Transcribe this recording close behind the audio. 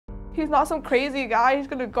He's not some crazy guy. He's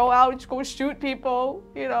gonna go out and go shoot people,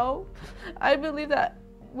 you know. I believe that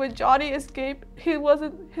when Johnny escaped, his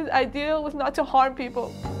idea was not to harm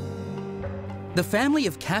people. The family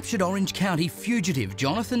of captured Orange County fugitive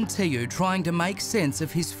Jonathan Tieu trying to make sense of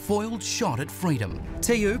his foiled shot at freedom.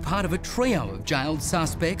 Tieu, part of a trio of jailed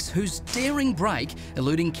suspects whose daring break,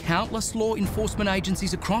 eluding countless law enforcement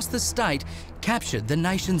agencies across the state, captured the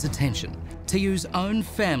nation's attention. Tieu's own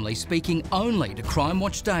family speaking only to Crime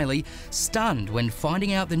Watch Daily, stunned when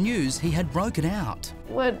finding out the news he had broken out.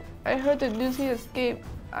 When I heard the news he escaped,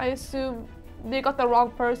 I assumed they got the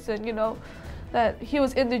wrong person, you know, that he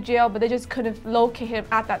was in the jail, but they just couldn't locate him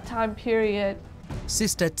at that time period.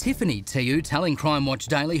 Sister Tiffany Tieu telling Crime Watch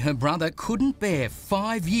Daily her brother couldn't bear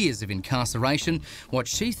 5 years of incarceration, what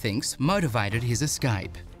she thinks motivated his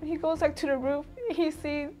escape. He goes back to the roof, he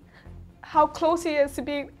sees how close he is to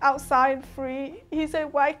being outside free. He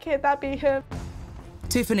said, why can't that be him?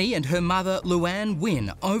 Tiffany and her mother, Luann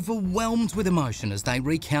Wynne, overwhelmed with emotion as they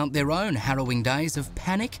recount their own harrowing days of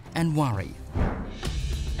panic and worry.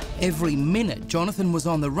 Every minute Jonathan was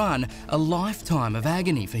on the run, a lifetime of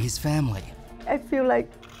agony for his family. I feel like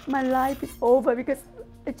my life is over because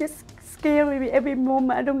it just scares me every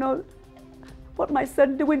moment. I don't know what my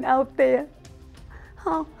son doing out there,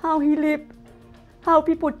 how he live, how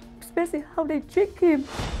people, especially how they trick him.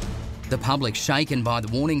 The public shaken by the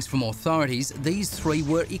warnings from authorities, these three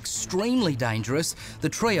were extremely dangerous. The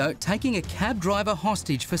trio taking a cab driver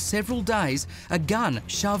hostage for several days, a gun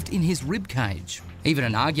shoved in his ribcage. Even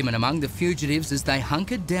an argument among the fugitives as they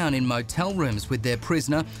hunkered down in motel rooms with their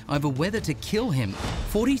prisoner over whether to kill him.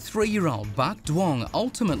 43-year-old Buck Duong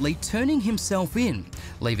ultimately turning himself in,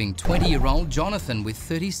 leaving 20-year-old Jonathan with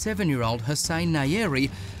 37-year-old Hussein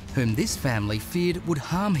Nayeri, whom this family feared would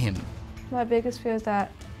harm him. My biggest fear is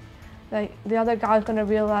that the other guy's gonna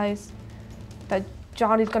realize that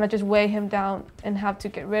Johnny's gonna just weigh him down and have to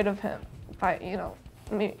get rid of him. I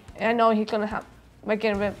know he's gonna have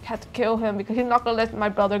to kill him because he's not gonna let my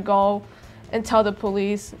brother go and tell the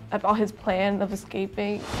police about his plan of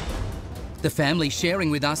escaping. The family sharing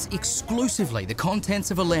with us exclusively the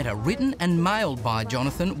contents of a letter written and mailed by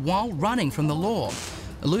Jonathan while running from the law,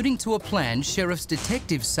 alluding to a plan sheriff's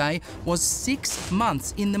detectives say was 6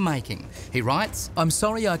 months in the making. He writes, "I'm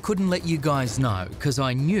sorry I couldn't let you guys know because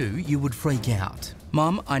I knew you would freak out.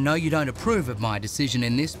 Mum, I know you don't approve of my decision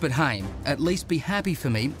in this, but hey, at least be happy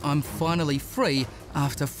for me. I'm finally free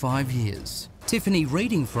after 5 years." Tiffany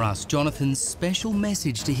reading for us Jonathan's special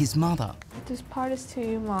message to his mother. This part is to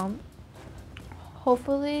you, Mom.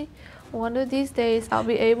 Hopefully, one of these days I'll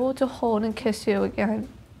be able to hold and kiss you again.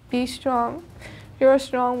 Be strong. You're a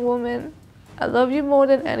strong woman. I love you more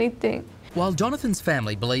than anything. While Jonathan's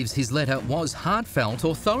family believes his letter was heartfelt,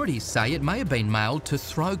 authorities say it may have been mailed to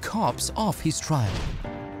throw cops off his trail.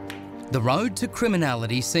 The road to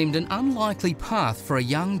criminality seemed an unlikely path for a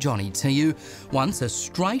young Johnny Tieu, once a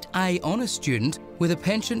straight-A honours student with a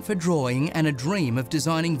penchant for drawing and a dream of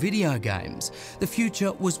designing video games. The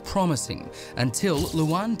future was promising until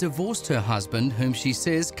Luann divorced her husband, whom she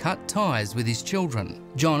says cut ties with his children.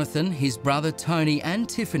 Jonathan, his brother Tony and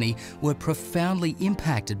Tiffany were profoundly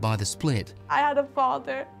impacted by the split. I had a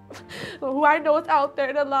father who I know is out there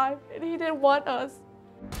and alive, and he didn't want us.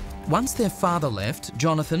 Once their father left,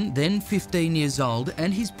 Jonathan, then 15 years old,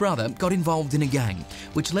 and his brother got involved in a gang,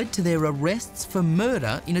 which led to their arrests for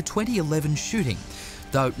murder in a 2011 shooting.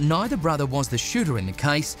 Though neither brother was the shooter in the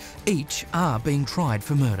case, each are being tried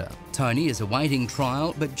for murder. Tony is awaiting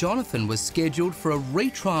trial, but Jonathan was scheduled for a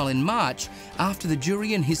retrial in March after the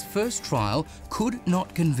jury in his first trial could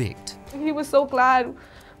not convict. He was so glad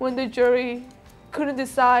when the jury couldn't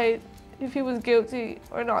decide if he was guilty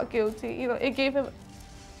or not guilty. You know, it gave him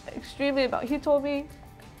extremely about. He told me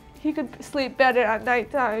he could sleep better at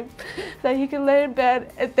nighttime, that he could lay in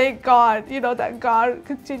bed and thank God, you know, that God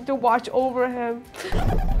continued to watch over him.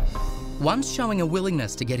 Once showing a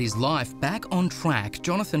willingness to get his life back on track,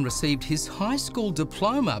 Jonathan received his high school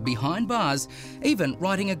diploma behind bars, even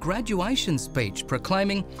writing a graduation speech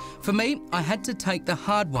proclaiming, "For me, I had to take the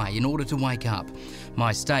hard way in order to wake up.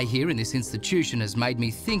 My stay here in this institution has made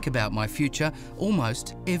me think about my future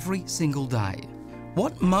almost every single day."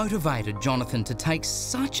 What motivated Jonathan to take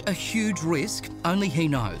such a huge risk, only he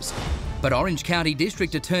knows. But Orange County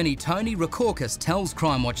District Attorney Tony Rakorkis tells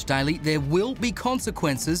Crime Watch Daily there will be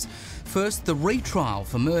consequences. First, the retrial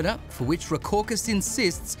for murder, for which Rakorkis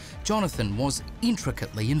insists Jonathan was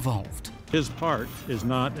intricately involved. His part is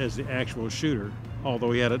not as the actual shooter,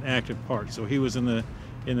 although he had an active part. So he was in the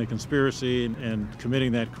conspiracy and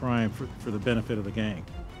committing that crime for the benefit of the gang.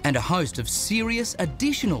 And a host of serious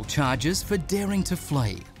additional charges for daring to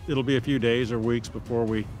flee. It'll be a few days or weeks before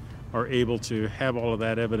we are able to have all of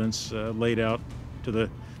that evidence laid out to the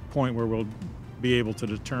point where we'll be able to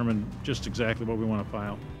determine just exactly what we want to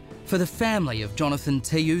file. For the family of Jonathan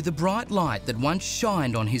Tieu, the bright light that once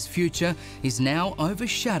shined on his future is now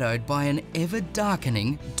overshadowed by an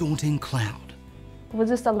ever-darkening, daunting cloud. Was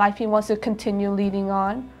this the life he wants to continue leading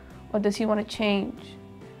on, or does he want to change,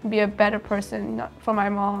 be a better person for my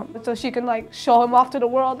mom, so she can like show him off to the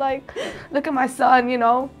world, like, look at my son, you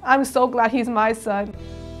know, I'm so glad he's my son.